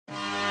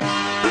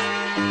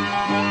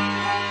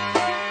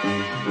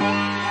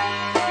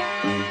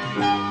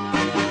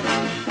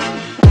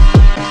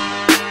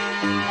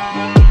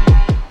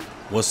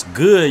What's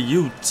good,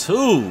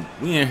 YouTube?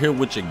 We in here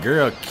with your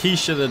girl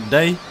Keisha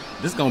today.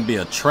 This gonna be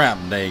a trap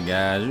day,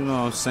 guys. You know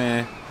what I'm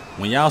saying?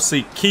 When y'all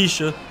see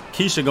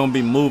Keisha gonna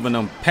be moving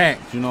them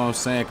packs. You know what I'm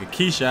saying? Cause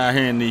Keisha out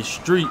here in these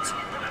streets,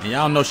 and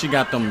y'all know she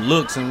got them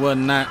looks and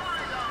whatnot.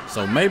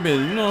 So maybe,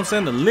 you know what I'm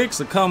saying, the licks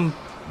will come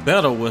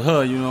better with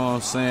her. You know what I'm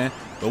saying?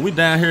 But we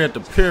down here at the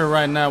pier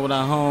right now with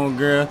our home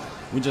girl.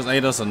 We just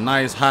ate us a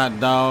nice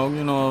hot dog.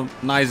 You know,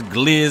 nice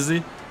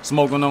glizzy.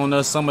 Smoking on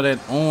us some of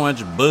that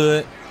orange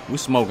bud. We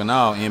smoking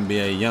all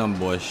NBA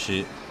Youngboy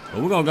shit.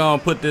 But we're gonna go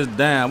and put this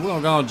down. We're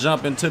gonna go and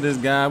jump into this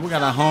guy. We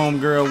got our home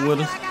girl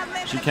with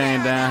us. She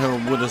came down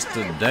here with us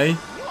today.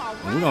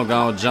 And we're gonna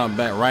go and jump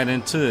back right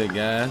into it,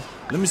 guys.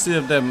 Let me see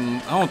if that,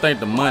 I don't think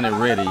the money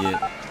ready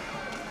yet.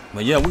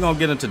 But yeah, we're gonna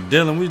get into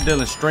dealing. We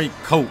dealing straight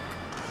coke.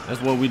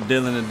 That's what we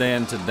dealing today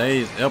in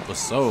today's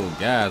episode,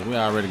 guys. We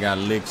already got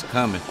licks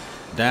coming.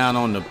 Down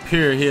on the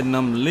pier hitting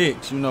them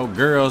licks. You know,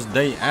 girls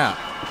day out.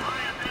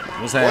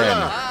 What's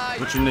happening?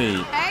 What you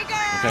need?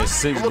 Okay,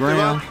 6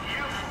 grams.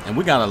 And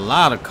we got a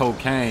lot of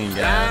cocaine,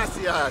 guys.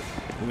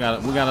 We got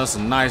us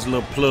a nice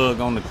little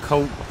plug on the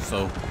coke.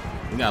 So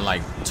we got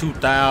like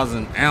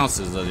 2,000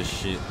 ounces of this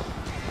shit.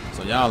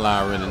 So y'all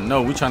already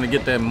know we trying to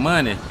get that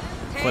money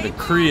for the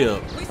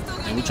crib.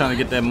 And we trying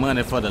to get that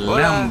money for the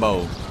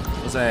Lambo.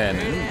 What's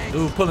happening?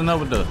 Dude pulling up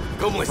with the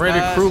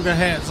Freddy Krueger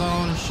hats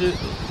on and shit.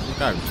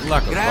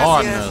 Like a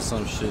gardener or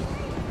some shit.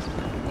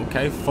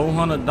 Okay,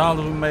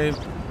 $400 we made.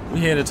 We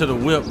headed to the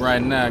whip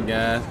right now,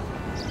 guys.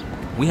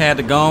 We had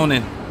to go on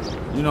and,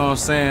 you know what I'm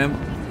saying,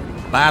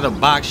 buy the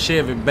box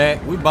Chevy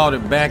back. We bought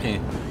it back and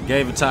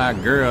gave it to our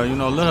girl. You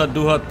know, let her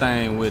do her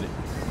thing with it.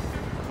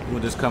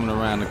 We're just coming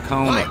around the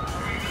corner.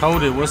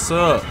 Cody, what's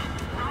up?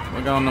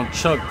 We got on them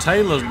Chuck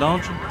Taylors,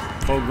 don't you?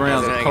 4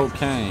 grams of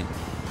cocaine.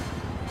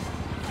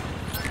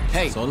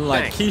 Hey, so it look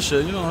like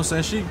Keisha, you know what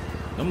I'm saying?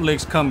 Them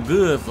licks come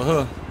good for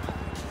her.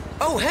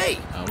 Oh, hey.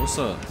 What's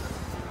up?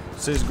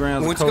 6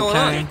 grams of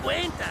cocaine.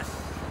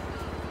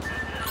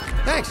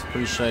 Thanks.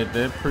 Appreciate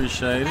that.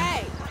 Appreciate it.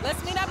 Hey,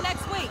 let's meet up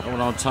next week. That's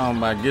what I'm talking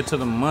about. Get to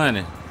the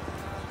money.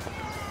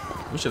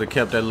 We should have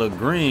kept that little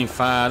green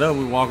fired up.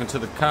 We walking to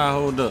the car.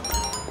 Hold up.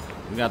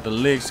 We got the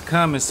licks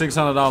coming.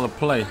 $600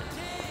 play.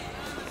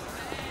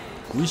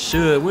 We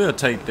should. We'll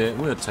take that.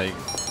 We'll take it.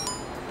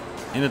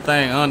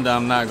 Anything under,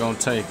 I'm not gonna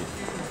take it.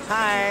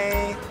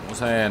 Hi. What's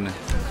happening?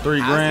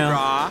 3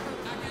 grams.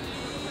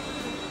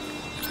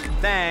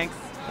 Thanks.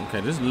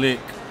 Okay, this lick.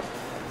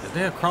 Is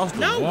they across the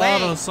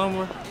water or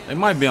somewhere? They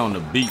might be on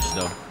the beach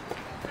though.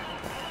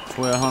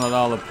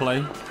 $1,200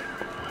 play.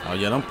 Oh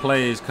yeah, them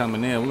plays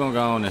coming in. We're gonna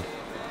go on and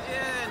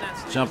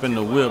jump in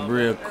the whip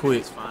real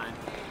quick.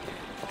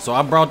 So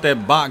I brought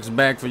that box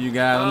back for you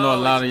guys. I know a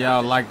lot of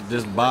y'all liked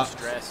this box.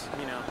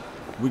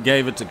 We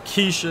gave it to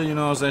Keisha, you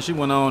know what I'm saying? She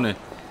went on and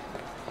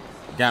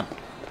got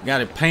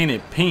it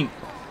painted pink.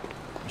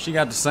 She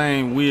got the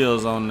same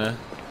wheels on there.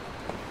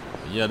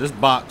 But yeah, this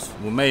box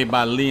was made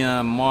by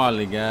Leon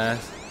Marley,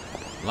 guys.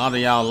 A lot of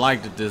y'all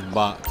liked it, this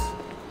box.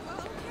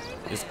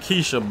 It's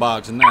Keisha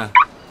box now.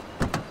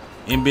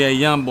 NBA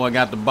Youngboy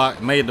got the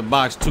box, made the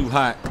box too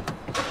hot.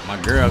 My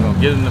girl gonna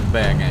get in the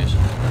bag, ain't she?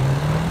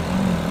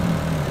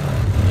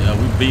 Yeah,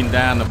 we beating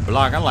down the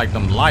block. I like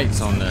them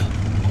lights on the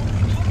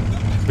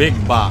big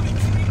box.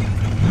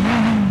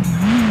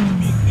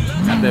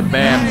 Got that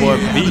bad boy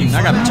beating.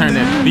 I gotta turn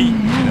that beat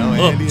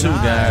up too,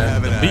 guys.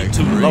 The beat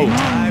too low.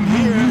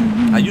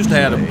 I used to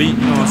have the beat,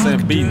 you know what I'm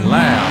saying, beating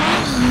loud.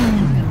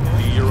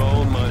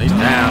 They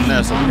down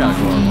there, so we gotta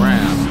go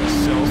around.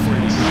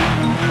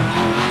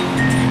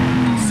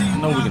 I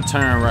know we can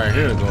turn right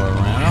here to go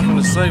around. I'm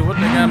gonna say, what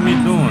they got me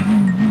doing?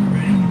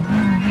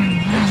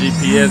 That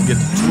GPS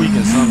gets to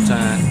tweaking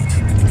sometimes.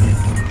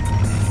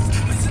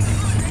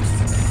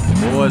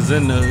 Boys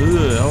in the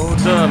hood,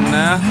 hold up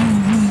now.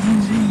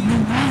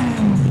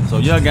 So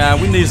yeah,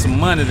 guys, we need some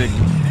money to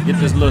get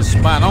this little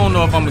spot. I don't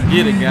know if I'm gonna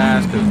get it,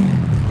 guys, cause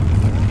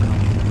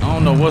I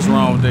don't know what's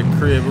wrong with that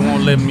crib. It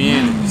won't let me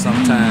in it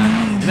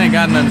sometimes. It ain't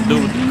got nothing to do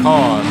with the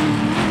cars.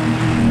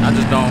 I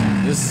just don't.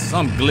 It's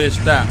something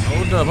glitched out.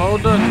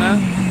 Hold up now.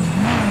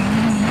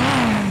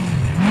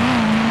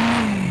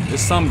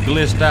 It's something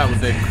glitched out with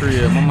that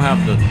crib. I'm gonna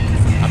have to.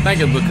 I think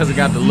it's because it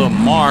got the little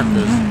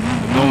markers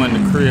to go in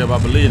the crib. I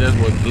believe that's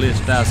what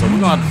glitched out. So we're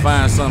gonna have to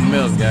find something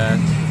else, guys.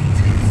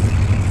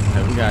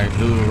 Okay, we got a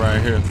dude right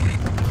here.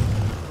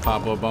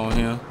 Pop up on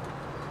him.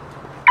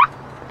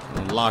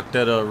 Lock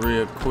that up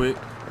real quick.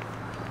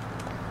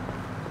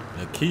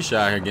 Keisha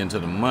out here getting to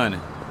the money.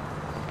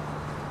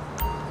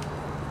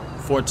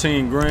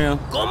 14 grams.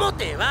 ¿Cómo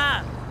te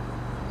va?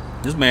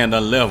 This man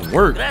done left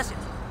work. Gracias.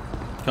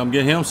 Come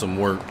get him some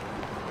work.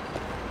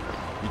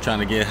 You trying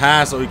to get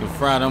high so he can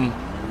fry them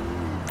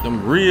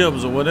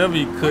ribs or whatever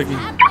you cooking.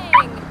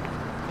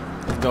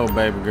 Let's go,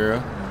 baby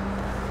girl.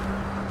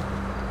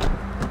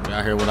 We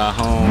out here with our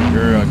home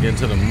girl getting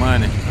to the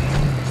money.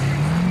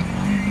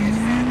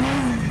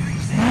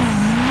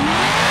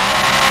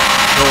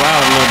 Go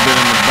out a little bit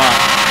in the box.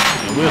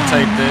 And we'll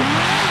take that.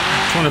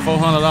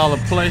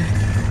 $2,400 play.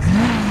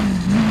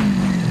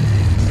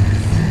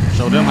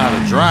 Show them how to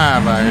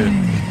drive out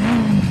here.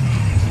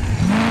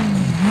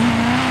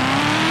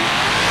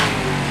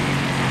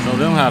 Show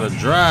them how to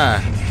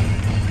drive.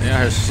 They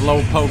out here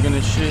slow poking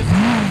and shit.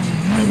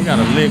 Hey, we got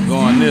a lick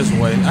going this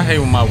way. I hate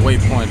when my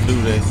waypoint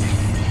do that.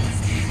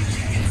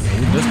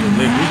 This the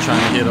lick we trying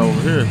to hit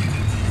over here.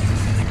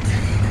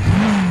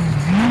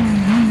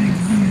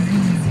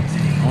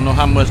 I don't know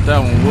how much that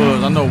one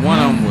was. I know one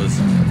of them was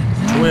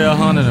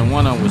 1,200 and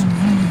one of them was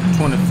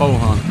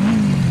 2,400.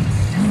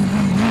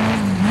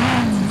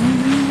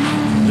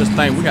 Just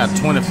think we got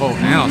 24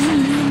 ounces.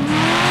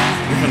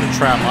 We're gonna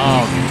trap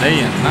all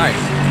day and night.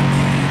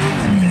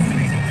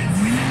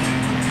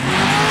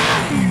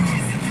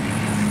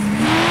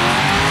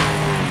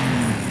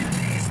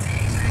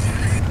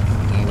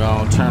 I'm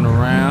gonna turn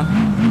around.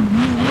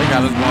 They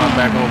got us going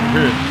back over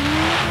here.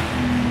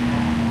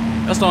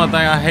 That's the only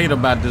thing I hate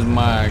about this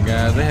mod,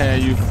 guys. They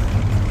had you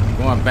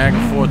going back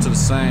and forth to the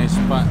same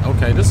spot.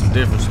 Okay, this is a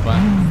different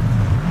spot.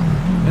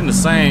 In the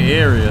same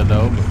area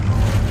though, but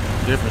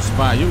different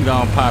spot. You can go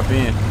and pop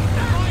in.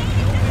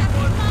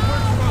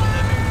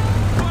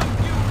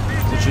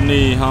 What you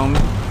need, homie?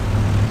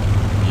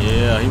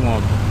 Yeah, he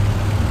want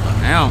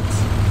an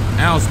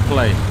ounce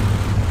play.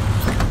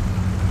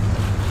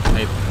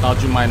 They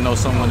thought you might know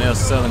someone else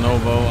selling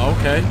ovo.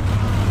 Okay.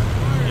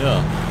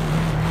 Yeah.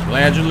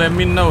 Glad you let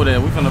me know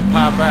that. We're gonna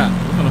pop out.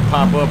 We're gonna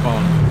pop up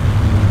on them.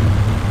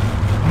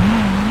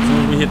 As soon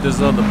as we hit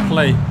this other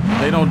play,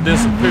 they don't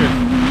disappear.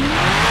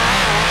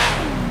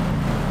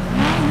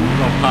 We're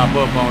gonna pop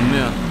up on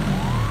them.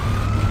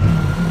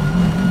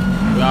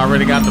 We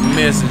already got the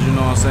message, you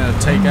know what I'm saying, to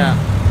take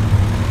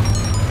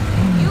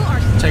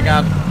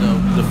out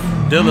the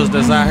dealers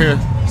that's out here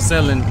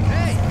selling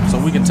so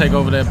we can take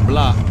over that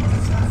block.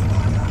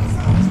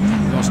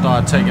 We're gonna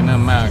start taking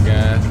them out,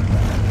 guys.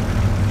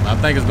 I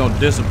think it's gonna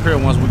disappear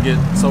once we get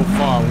so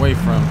far away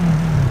from it.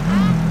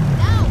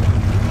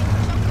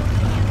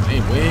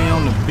 Hey, way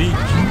on the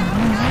beach.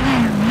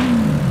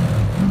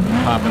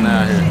 Popping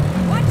out here.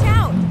 Watch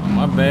out! Oh,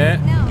 my bad.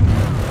 No.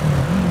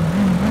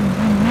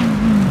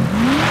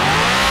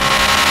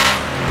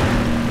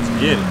 Let's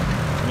get it.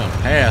 We're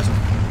gonna pass it.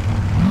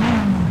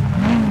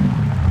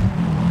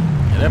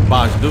 Yeah, that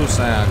box do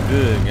sound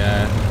good,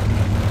 guys.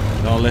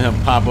 Don't let him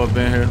pop up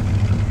in here.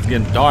 It's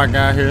getting dark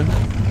out here.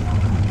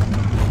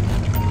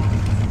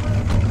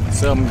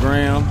 7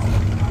 grams.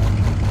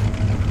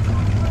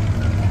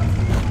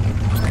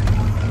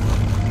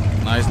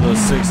 Nice little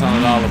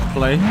 $600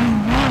 play.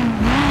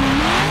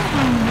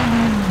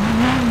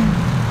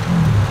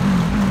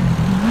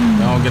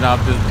 Don't get off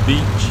this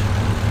beach.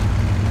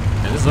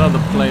 And this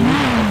other play,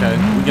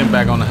 we getting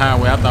back on the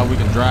highway. I thought we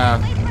could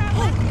drive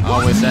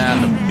all the way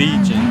down the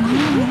beach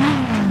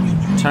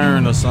and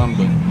turn or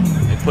something,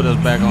 but they put us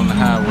back on the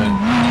highway.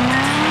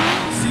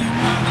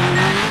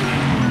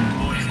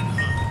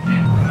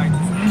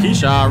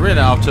 Keisha already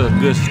off to a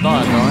good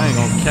start though. I ain't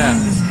gonna cap.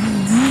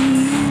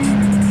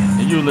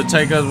 It usually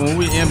take us, when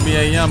we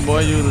NBA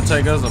Youngboy, it usually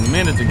take us a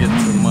minute to get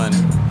to the money.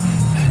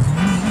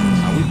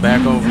 Now we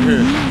back over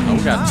here. Oh,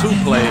 we got 2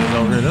 players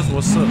over here. That's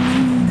what's up.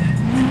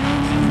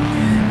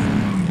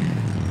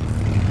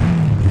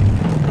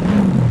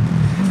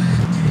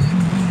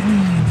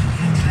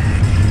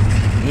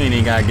 We ain't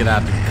even gotta get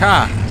out the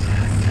car.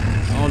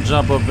 Don't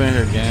jump up in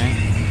here, gang.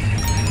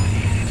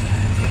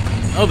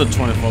 Another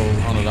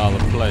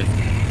 $2,400 play.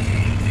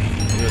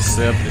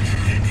 Accepted.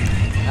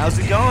 How's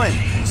it going?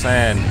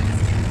 Sad.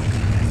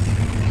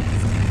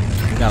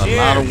 We got a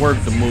lot of work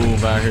to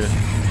move out here.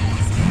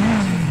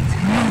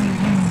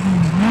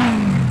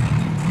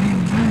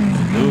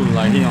 Dude,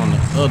 like he on the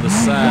other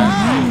side.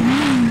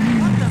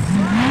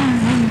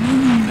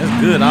 That's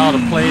good. All the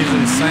plays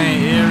in the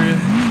same area.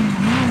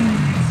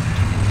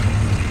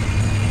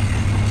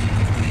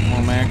 Come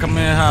on, man. Come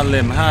in. Holler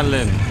at me. Holler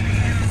at me.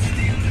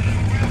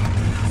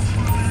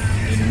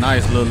 It's a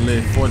nice little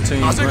lick. 14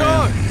 grams.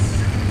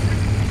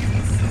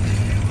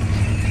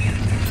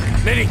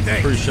 Many thanks.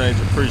 Appreciate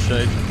you,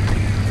 appreciate you.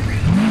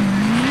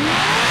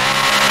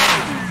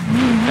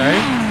 Okay.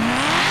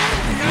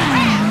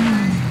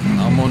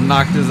 I'm gonna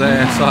knock his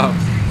ass off.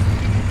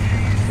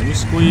 Can we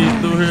squeeze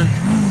through here?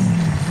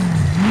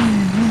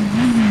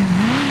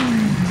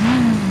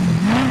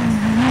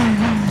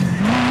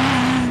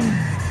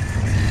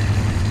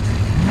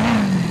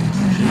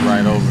 She's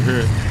right over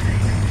here.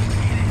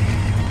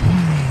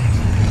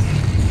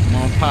 Come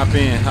on, pop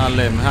in.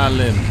 Holler at me,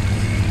 holler at me.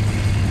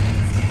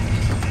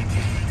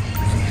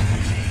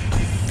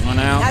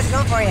 How's it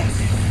going for you?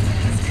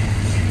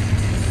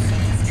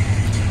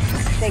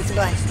 Thanks a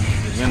bunch.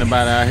 Is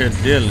anybody out here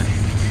dealing?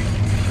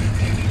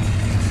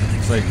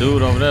 Say,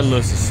 dude over there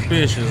looks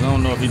suspicious. I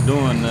don't know if he's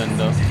doing nothing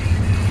though.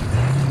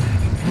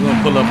 We're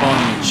gonna pull up on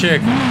him and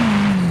check him.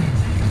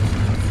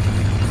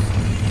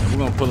 We're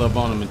gonna pull up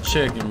on him and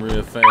check him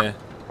real fast.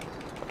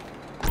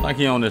 Like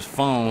he on his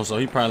phone, so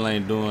he probably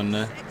ain't doing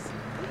nothing.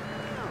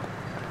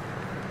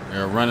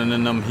 They're running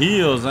in them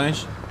hills,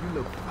 ain't you? You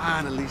look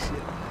fine, Alicia.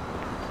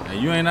 Hey,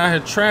 you ain't out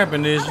here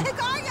trapping, is you?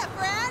 How are you,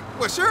 Fred?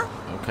 Well, sure.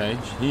 Okay,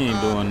 he ain't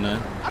doing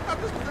nothing. I thought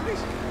this was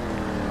Alicia.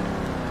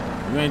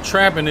 You ain't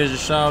trapping, is you,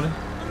 shawty?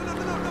 No.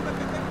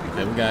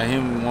 Okay, we got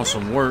him. We want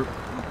some work.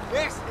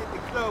 Yes, at the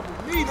club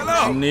with me.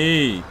 I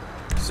need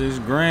 6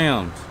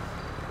 grams.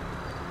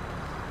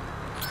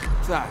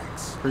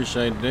 Thanks.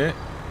 Appreciate that.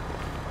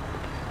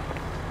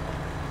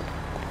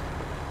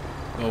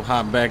 Go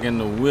hop back in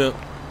the whip.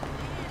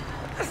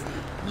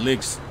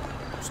 Licks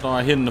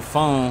start hitting the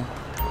phone.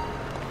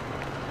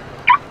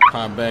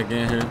 Hop back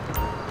in here.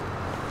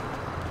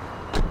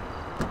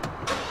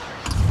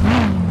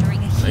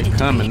 They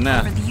coming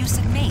now. For the use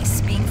of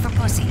mace being for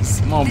pussies.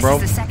 Come on, bro.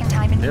 This is the second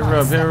time in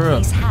months that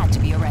police had to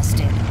be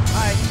arrested.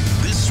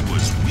 This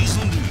was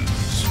Weasel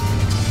News.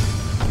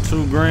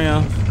 2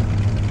 grams.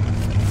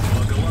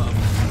 Buckle up.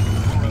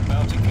 We're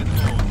about to get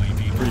lonely,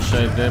 people.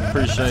 Appreciate that.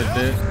 Appreciate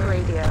that.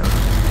 Radio.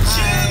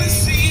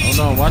 Hold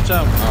on. Watch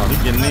out. Oh, he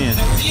getting in.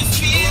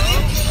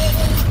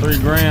 3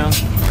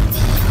 grams.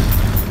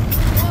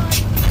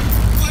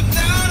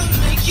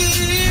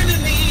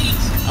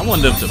 I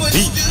wonder if the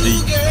beat's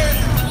deep.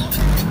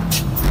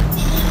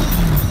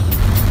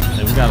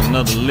 Hey, we got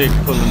another lick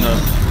pulling up.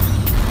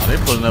 Oh, they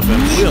pulling up in the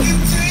whip.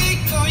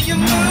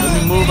 Let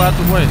me move out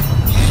the way.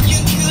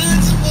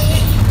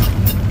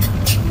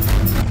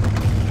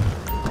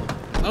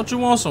 Don't you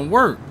want some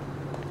work?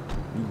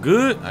 You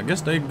good? I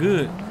guess they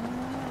good.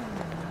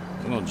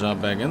 We're gonna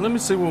jump back in. Let me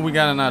see what we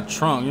got in our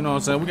trunk. You know what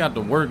I'm saying? We got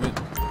the work.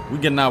 We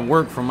getting our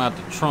work from out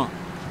the trunk.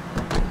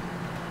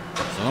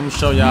 So let me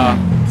show y'all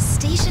The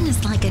station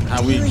is like a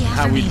how we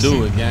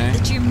do it, gang.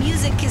 That your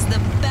music is the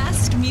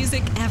best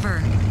music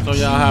ever. Show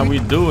y'all how we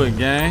do it,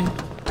 gang.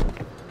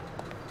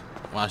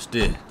 Watch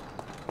this.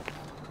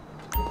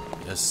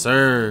 Yes,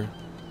 sir.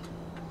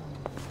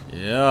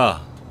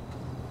 Yeah.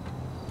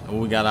 And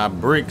we got our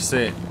brick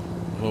set.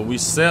 What we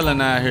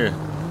selling out here.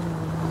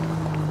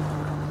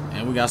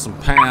 And we got some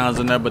pounds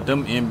in there, but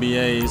them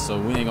NBAs, so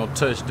we ain't gonna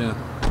touch them.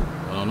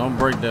 Well, don't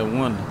break that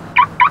window.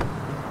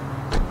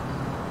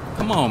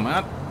 Come on,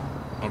 man.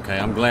 Okay,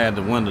 I'm glad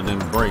the window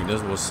didn't break.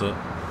 That's what's up.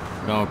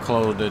 Gonna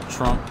close that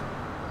trunk.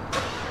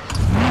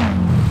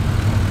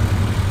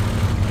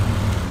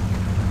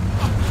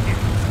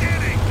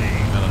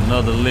 Got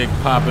another lick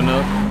popping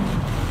up.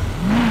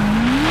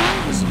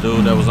 This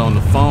dude that was on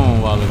the phone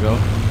a while ago.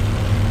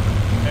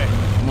 Hey,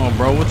 come on,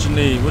 bro. What you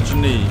need? What you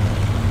need?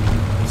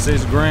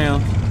 6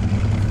 grams.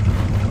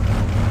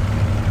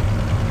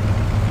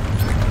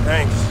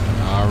 Thanks.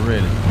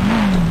 Already.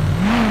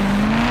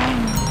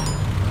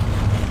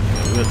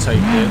 We'll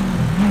take that.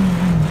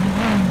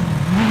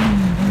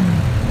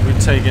 We're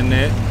taking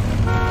that.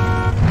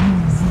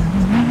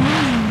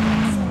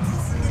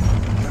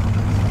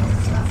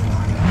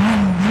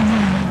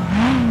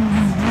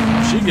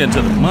 She getting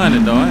to the money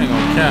though. I ain't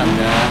gonna cap,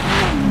 guys.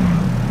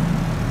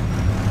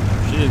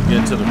 She is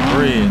getting to the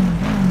bread.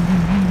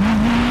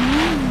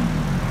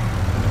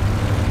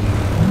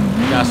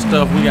 We got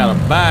stuff we gotta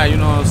buy. You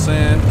know what I'm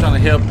saying? I'm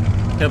trying to help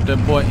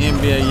that boy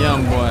NBA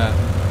Youngboy out.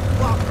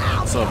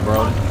 What's up,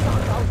 bro?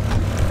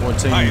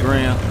 14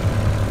 grand.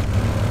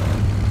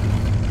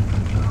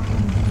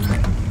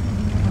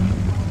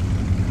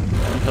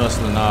 We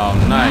hustling all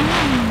night.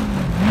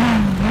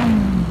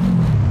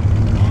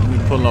 Let me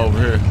pull over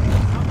here.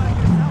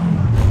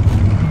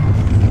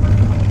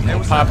 Hey,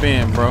 pop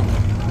in, bro.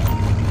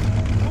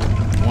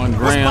 1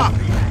 gram.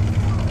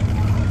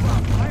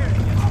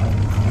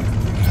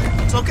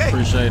 It's okay.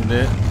 Appreciate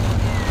that.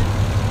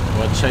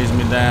 Boy, chase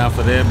me down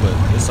for that, but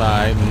it's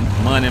alright.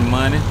 Money,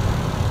 money.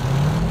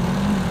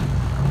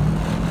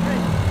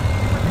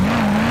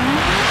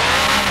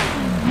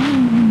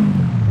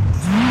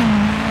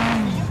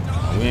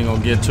 We ain't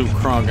gonna get too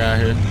crunk out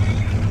here.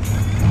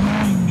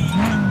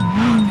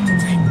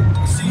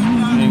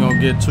 We ain't gonna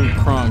get too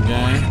crunk,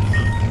 gang.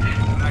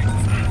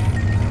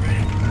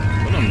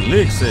 Where them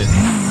licks at?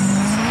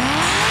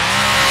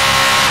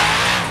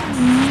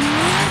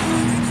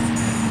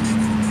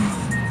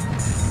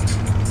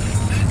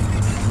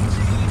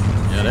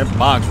 Yeah, that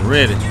box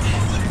ready.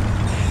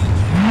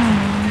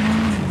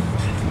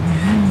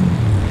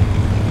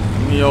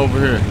 Get me over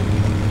here.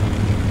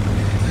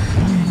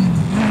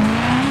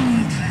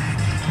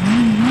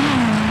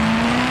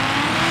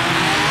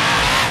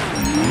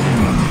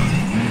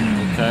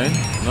 Okay,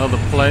 another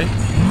play. I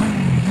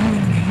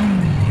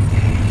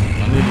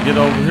need to get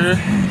over here.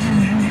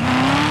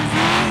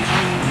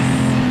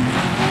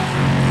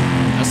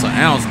 That's an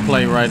ounce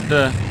play right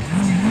there.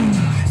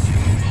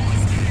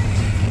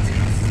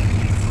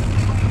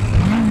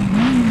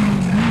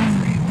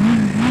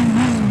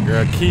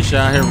 Girl, Keisha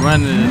out here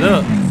running it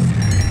up.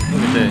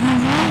 Look at that.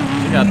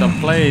 She got them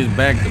plays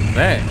back to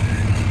back.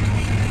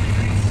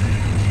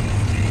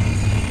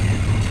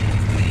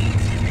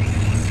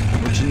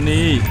 What you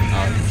need?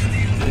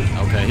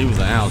 Oh, okay, he was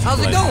an ounce How's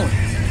play. it going?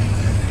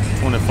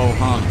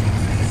 2400.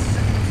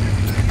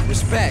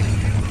 Respect.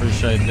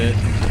 Appreciate that.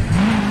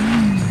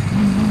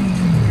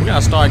 We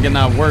gotta start getting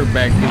our work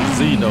back through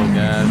Z though,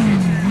 guys.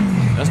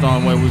 That's the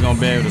only way we're gonna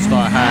be able to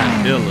start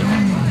hiring dealers.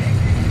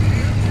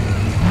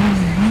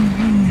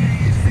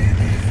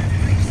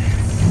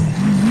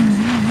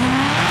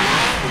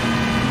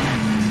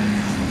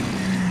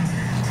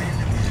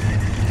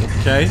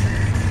 Okay.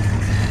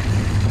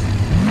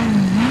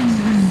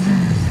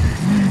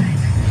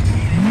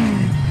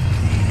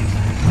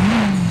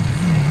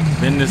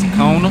 Bend this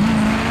corner.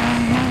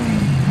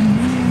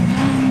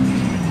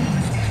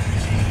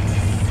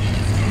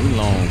 We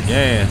low on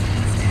gas.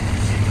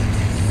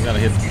 We gotta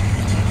hit the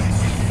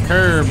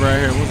curb right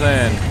here. What's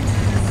that?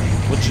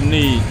 What you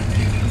need?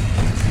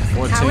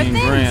 14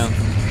 grand.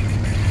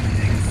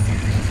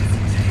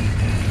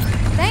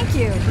 Thank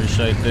you.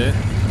 Appreciate that.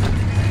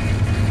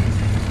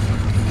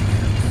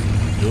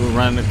 Dude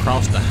running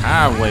across the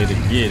highway to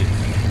get it.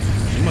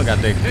 You must got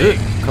that good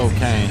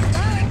cocaine.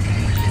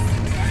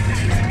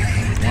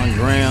 1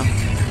 gram.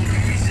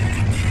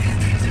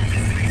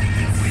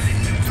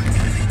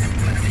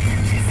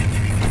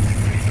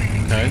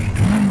 Okay.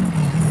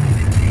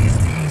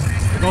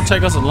 It's gonna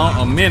take us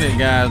a minute,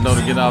 guys, though,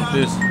 to get off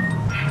this.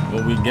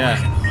 What we got?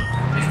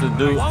 What's the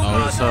dude?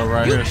 Oh, it's up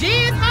right here.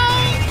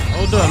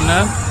 Hold up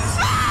now.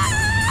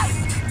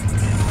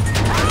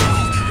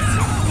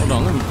 Hold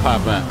on, let me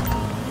pop out.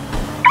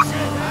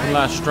 A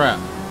lot strap.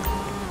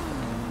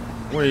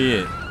 Where he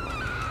at?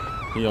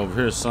 He over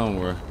here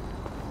somewhere.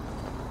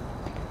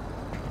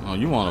 Oh,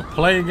 you want to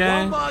play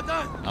game?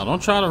 Oh,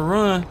 don't try to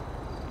run.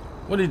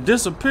 What, he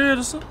disappeared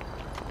or something?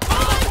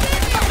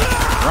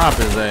 Drop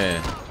his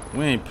ass.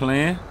 We ain't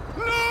playing.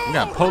 We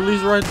got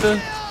police right there.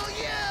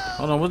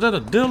 Hold on, was that a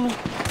dealer?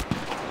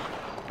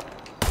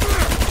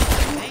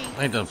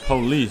 Ain't the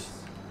police.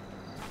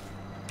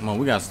 Come on,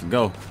 we got to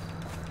go.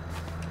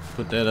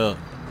 Put that up.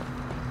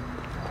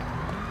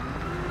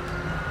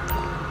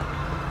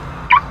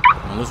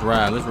 Come on, let's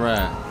ride, let's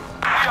ride.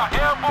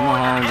 Come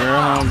on,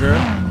 home girl.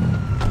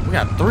 We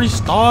got 3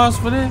 stars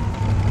for this?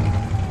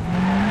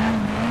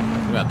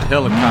 We got the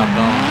helicopter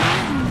on.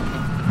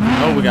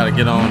 Oh, we gotta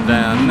get on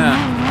down now.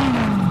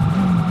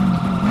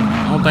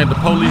 I don't think the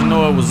police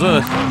know it was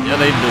us. Yeah,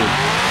 they do.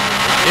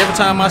 Every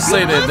time I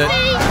say that,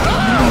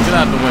 get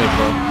out the way,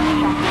 bro.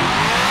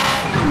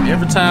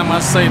 Every time I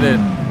say that,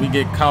 we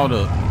get caught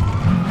up.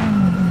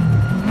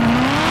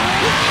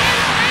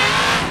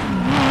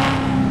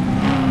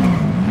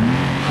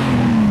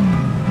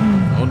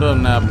 Hold up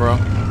now, bro.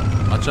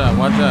 Watch out,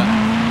 watch out.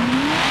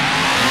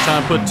 I'm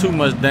trying to put too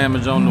much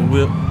damage on the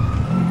whip.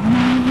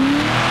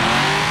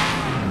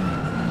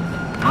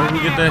 When we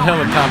get that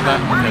helicopter,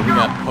 okay, we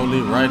got the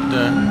police right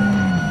there.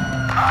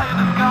 I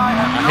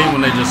hate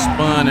when they just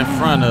spun in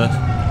front of us.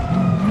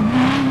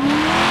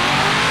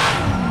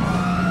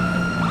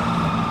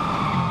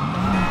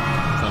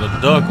 Trying to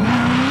duck them. I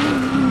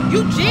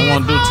don't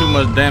want to do too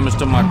much damage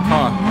to my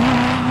car.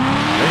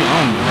 They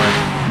on me right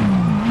here.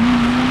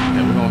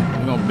 Okay, we're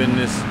gonna bend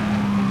this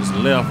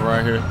left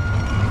right here.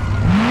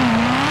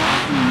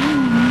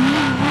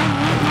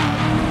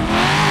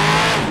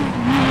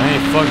 They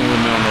ain't fucking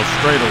with me on those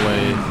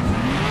straightaways.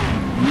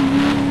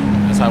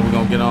 That's how we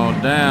gonna get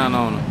on down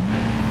on them.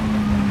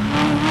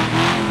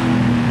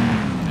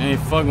 They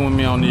ain't fucking with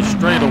me on these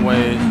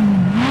straightaways.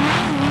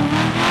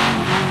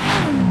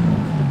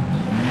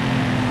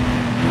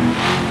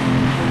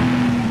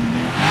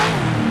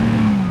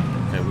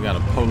 Okay, we got a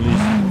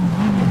police.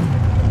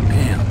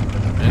 Damn.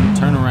 Then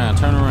turn around,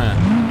 turn around.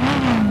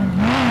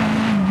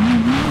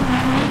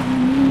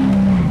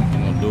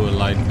 I'm gonna do it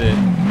like that.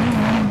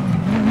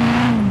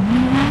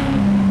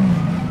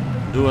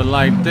 Do it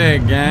like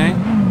that, gang.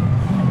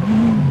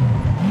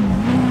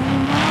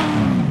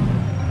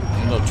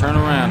 Look, turn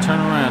around, turn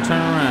around, turn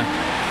around.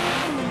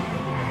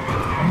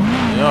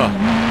 Yeah.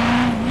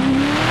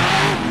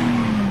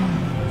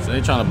 So they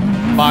trying to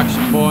box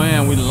your boy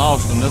in. We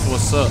lost him. That's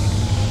what's up.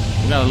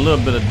 We got a little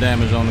bit of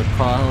damage on the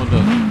car. Hold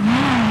up.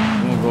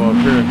 We're gonna go up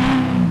here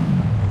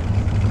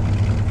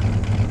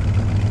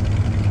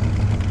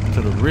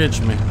to the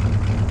Richmond.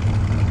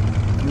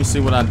 Let me see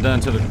what I done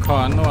to the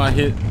car. I know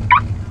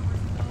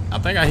I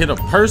think I hit a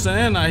person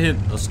and I hit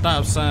a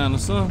stop sign or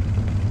something.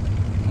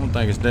 I don't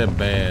think it's that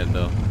bad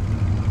though.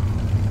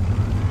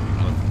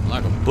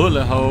 Like a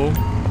bullet hole.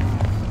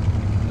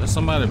 There's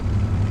somebody.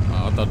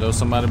 Oh, I thought there was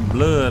somebody's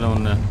blood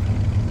on there.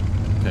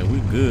 Okay, we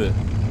good.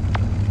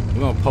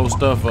 We're gonna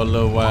post up for a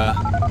little while.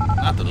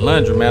 Not the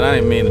laundromat, I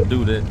didn't mean to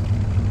do that.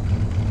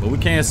 But we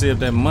can't see if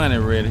that money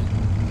ready.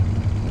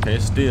 Okay,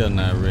 it's still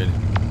not ready.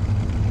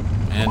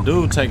 And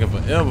dude taking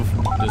forever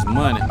for this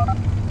money.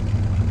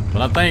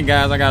 But I think,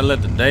 guys, I gotta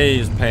let the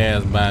days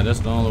pass by. That's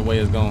the only way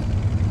it's gonna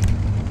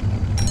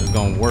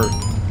work.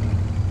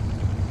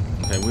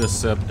 Okay, we'll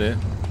accept that.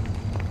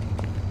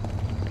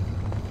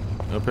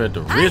 Up here at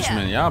the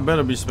Richmond, y'all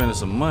better be spending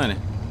some money.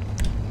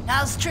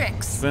 How's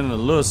tricks? Spending a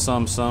little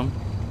something.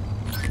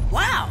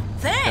 Wow,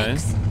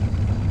 thanks.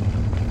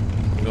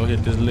 Okay. Go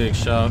hit this leg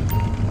shot.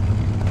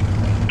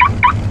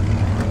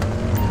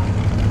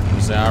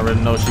 You say I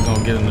already know she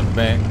gonna get in the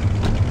back.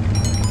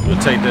 We'll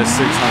take that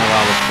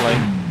 $600 play.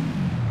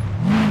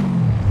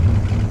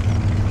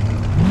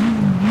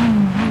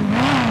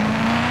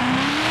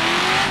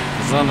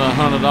 It's under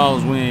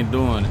 $100, we ain't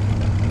doing it.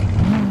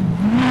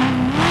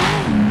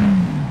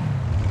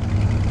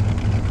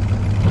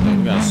 Okay,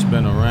 we gotta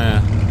spin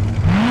around.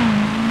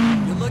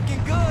 You're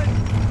looking good.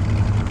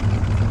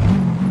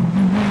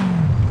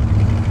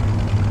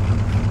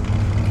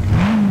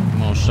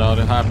 Come on,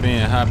 shawty, hop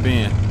in, hop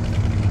in.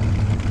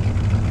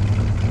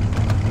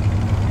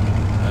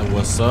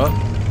 What's up?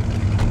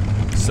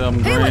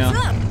 7 Hey, grand.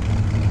 what's up?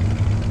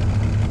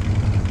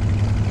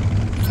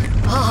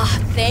 Ah,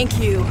 thank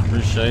you.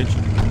 Appreciate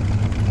you.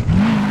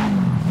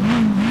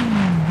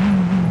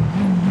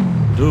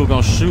 Dude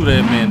gonna shoot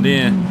at me and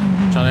then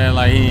try to act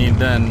like he ain't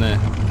done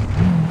nothing.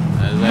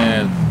 His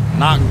ass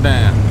knocked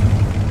down.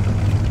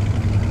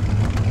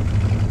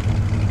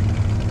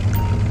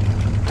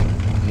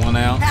 One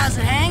out. How's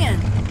it hanging?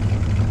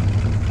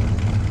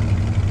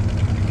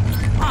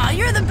 Aw,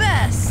 you're the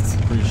best.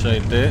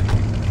 Appreciate that.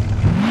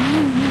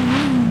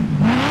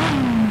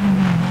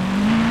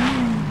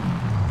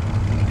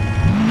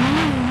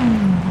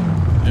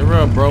 Hey,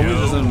 up, bro. We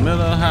just in the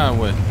middle of the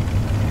highway.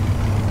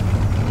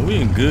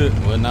 We in good.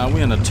 Well, now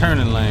we in a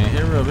turning lane.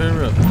 Here up,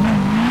 here up.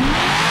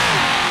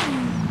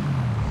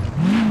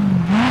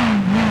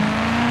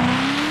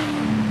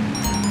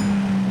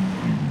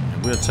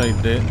 And we'll take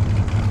that.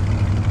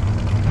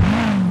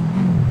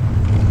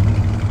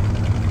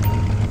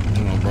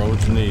 Come on, bro.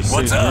 What you need?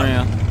 What's 6 up?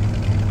 grand.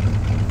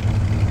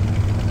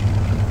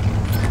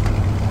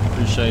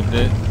 Appreciate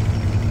that.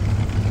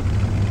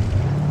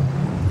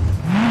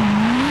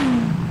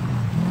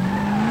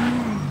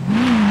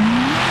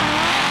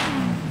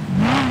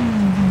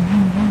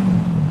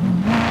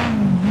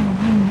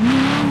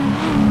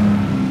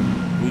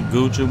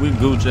 We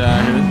Gucci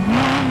out here.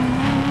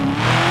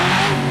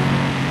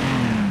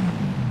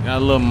 Got a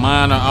little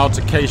minor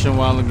altercation a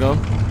while ago.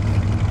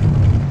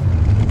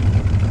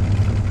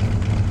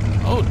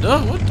 Oh,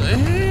 duh, what the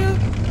hell?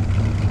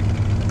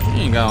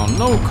 She ain't got on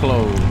no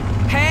clothes.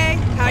 Hey,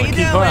 how you Keep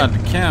doing? her out the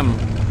camera.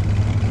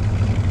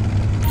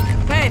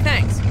 Hey,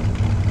 thanks.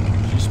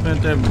 She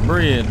spent that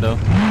bread though.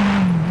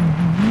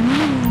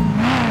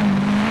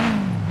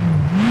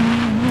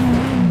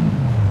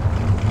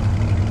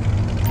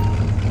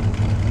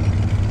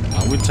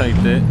 We take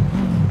that.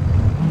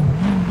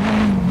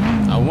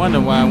 I wonder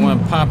why it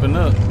wasn't popping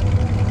up.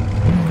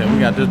 Okay, we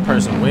got this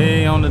person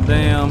way on the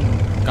damn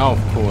golf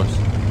course.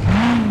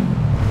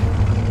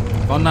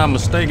 If I'm not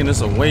mistaken,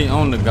 it's a way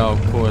on the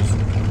golf course.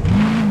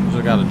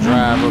 Just gotta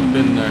drive up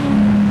in there.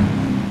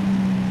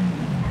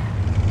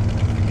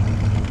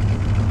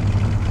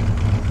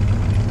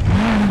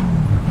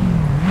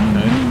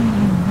 Okay.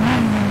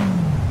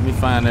 Let me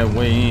find that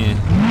way in.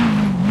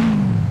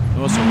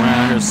 What's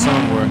around here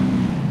somewhere?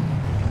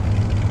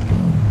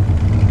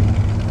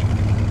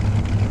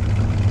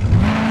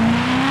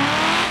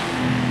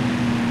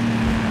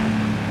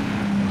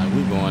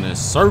 In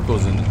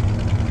circles in it.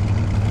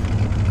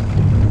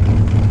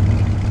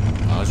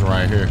 Oh, it's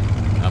right here.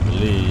 I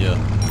believe, yeah.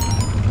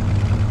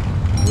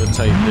 We'll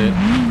take that.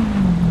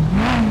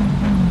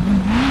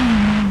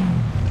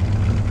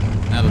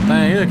 Now the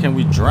thing is, can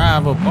we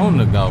drive up on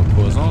the golf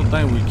course? I don't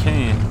think we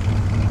can.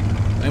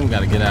 I think we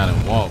gotta get out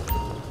and walk.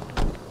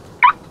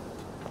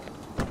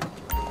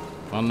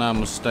 If I'm not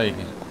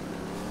mistaken.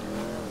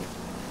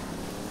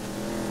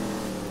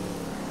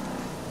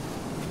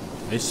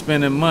 They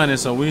spending money,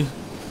 so we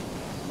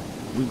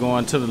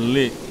going to the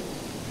lick.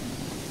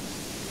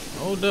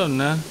 Hold up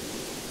now.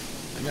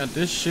 I got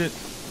this shit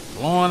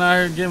blowing out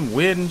here, getting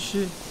wet and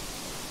shit.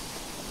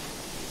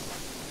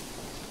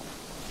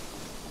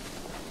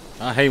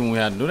 I hate when we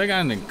have to do. They got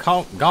any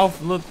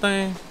golf little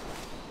thing?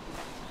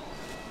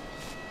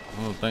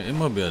 I don't think it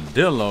must be a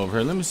dealer over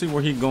here. Let me see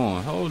where he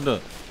going. Hold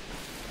up.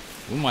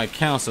 We might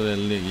cancel that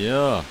lick.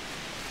 Yeah.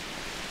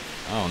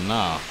 Oh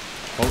nah.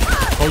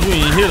 Oh, you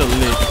ain't hit a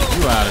lick.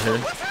 You out of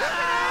here.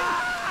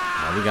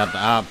 We got the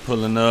op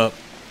pulling up.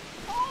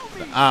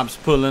 The ops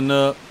pulling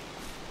up.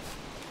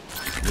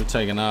 We're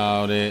taking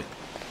all that.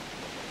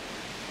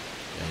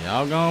 Yeah,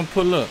 y'all gonna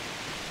pull up.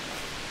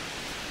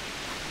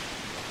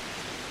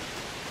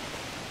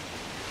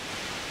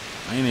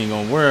 I ain't even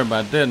gonna worry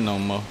about that no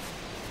more.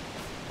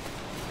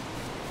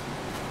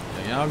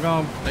 Yeah,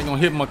 y'all they gonna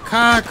hit my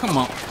car? Come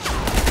on.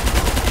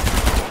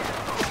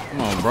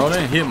 Come on, bro. They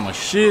ain't hit my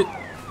shit.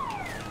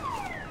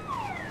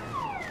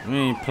 We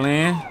ain't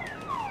playing.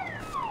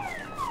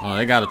 Oh,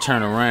 they gotta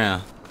turn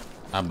around,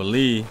 I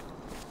believe.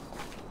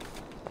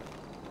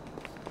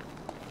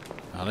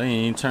 Oh, they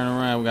ain't turn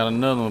around. We got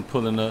another one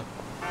pulling up.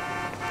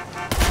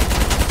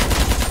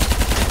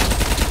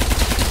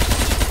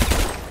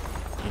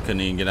 He couldn't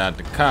even get out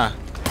the car.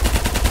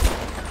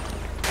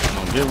 Come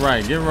on, get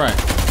right, get right.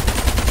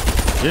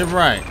 Get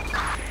right.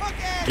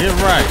 Get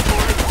right.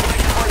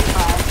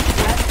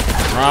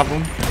 Drop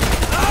him.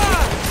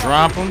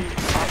 Drop him.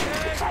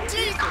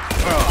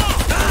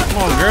 Come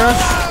on, girl.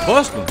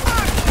 Bust him.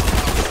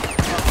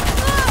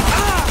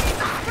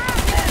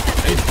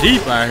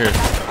 Deep out here.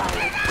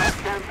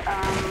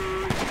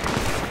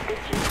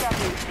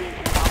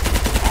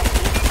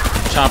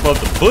 Chop up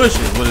the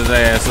bushes with his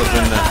ass up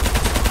in there.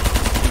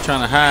 He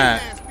trying to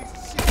hide.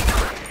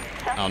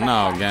 Oh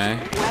no, gang.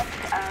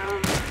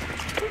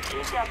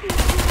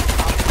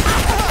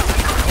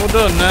 Hold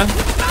up now.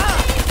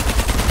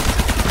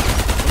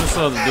 What's this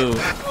other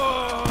dude?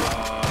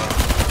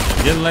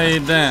 Get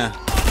laid down.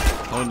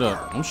 Hold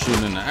up. I'm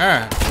shooting in the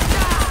air.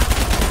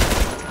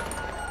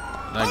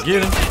 Did I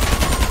get him?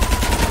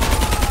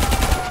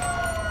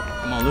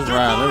 Come on,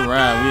 let's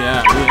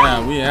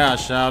ride. We out,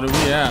 shout it.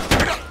 We out.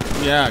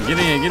 Get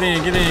in.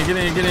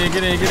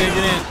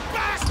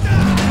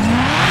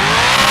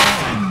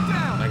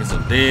 Like it's a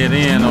dead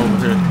end over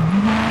here.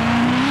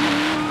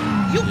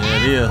 Yeah,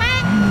 it is.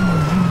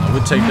 We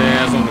take their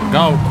ass on the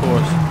golf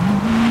course.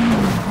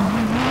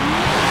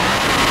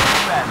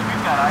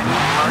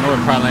 I know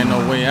it probably ain't no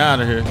way out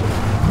of here.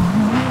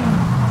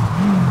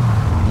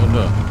 Hold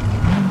up.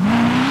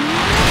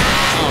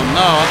 Oh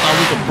no, I thought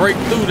we could break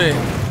through that.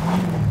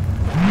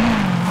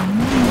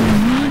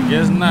 I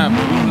guess not,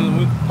 but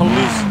we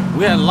police,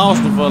 we had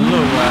lost them for a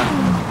little while.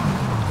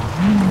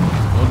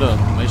 Hold up,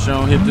 make sure I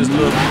don't hit this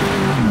little.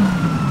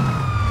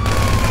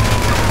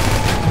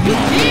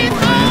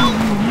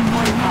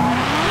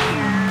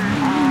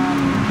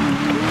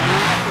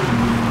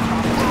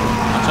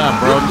 Watch out,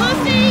 bro.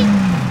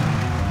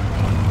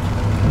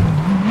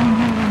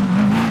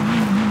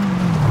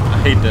 I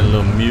hate that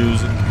little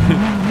music.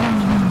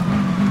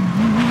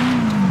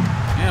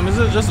 Damn, is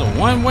it just a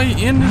one-way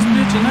in this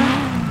bitch or not?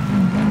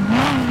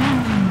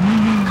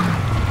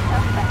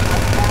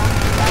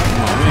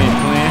 Come on, we ain't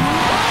playing.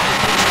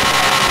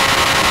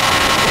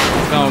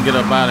 Let's go get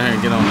up out of here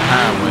and get on the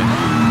highway.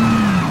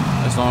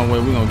 That's the only way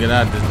we're gonna get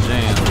out of this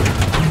jam.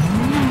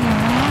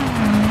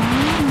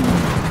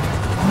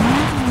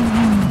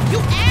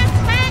 You ass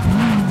back.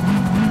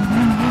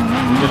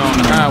 We get on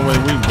the highway,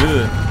 we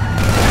good.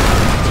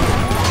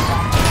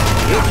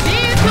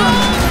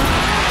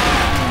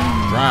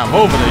 Drive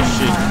over that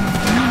shit.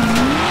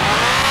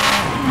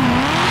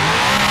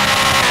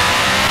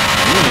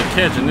 You ain't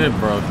catching it,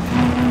 bro.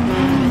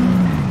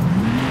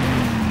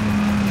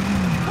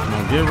 Come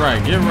on, get right.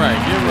 Get right,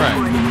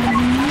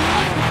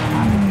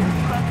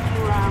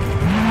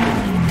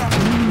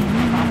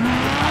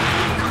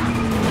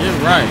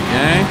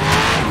 gang.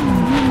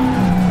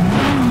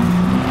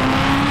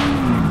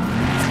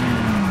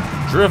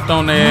 Drift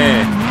on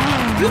their ass.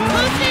 You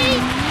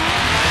pussy.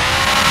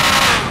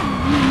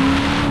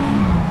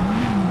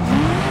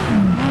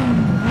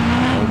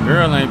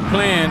 Girl ain't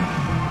playing.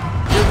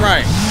 Get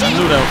right. I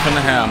knew that was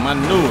finna happen. I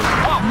knew it.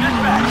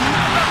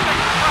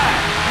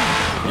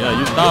 Yeah,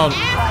 you thought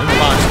this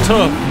box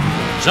tough.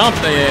 Jump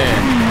their ass.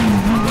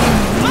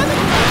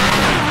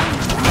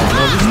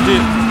 No, this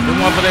did. The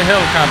one for the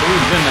helicopter.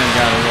 We've been there and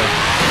got away.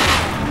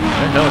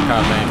 That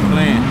helicopter ain't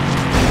playing.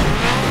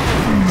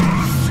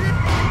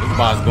 This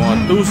box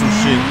going through some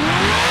shit.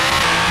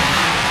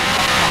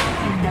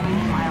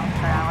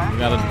 We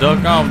gotta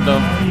duck off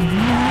though.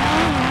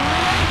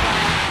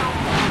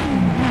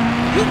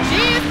 You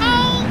jizz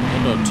hole.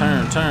 Hold up,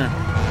 turn. Turn.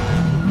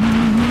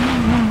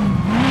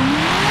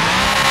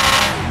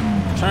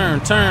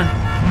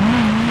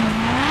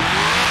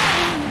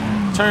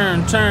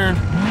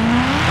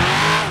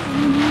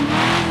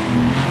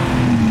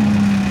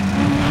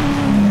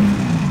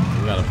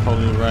 We got a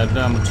police right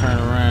there. I'm gonna turn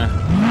around.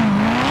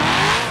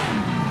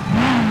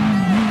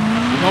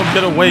 We're gonna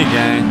get away,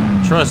 gang.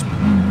 Trust me.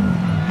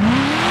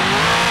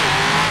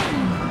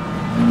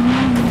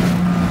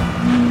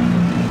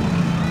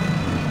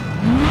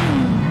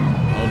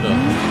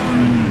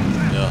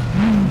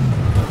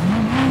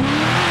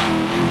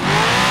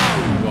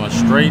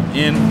 Straight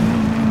in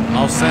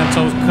Los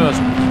Santos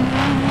Customs.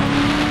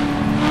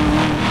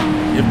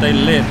 If they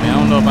let me, I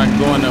don't know if I can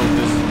go in there with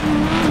this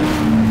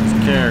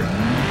character.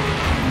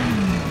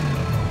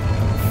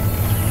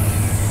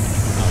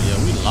 Oh yeah,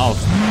 we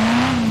lost it.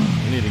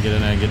 We need to get in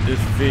there and get this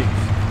fixed.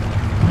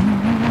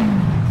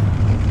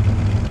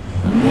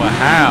 Boy,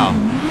 how?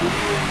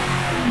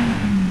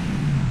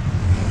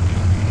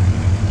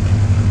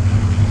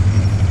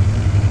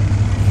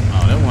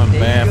 Oh, that wasn't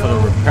bad for the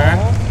repair.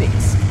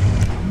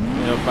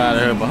 Up out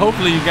of here, but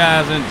hopefully you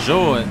guys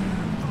enjoyed.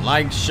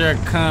 Like, share,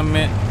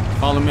 comment,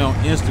 follow me on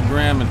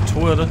Instagram and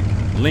Twitter.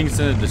 Links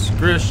in the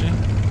description.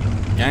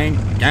 Gang.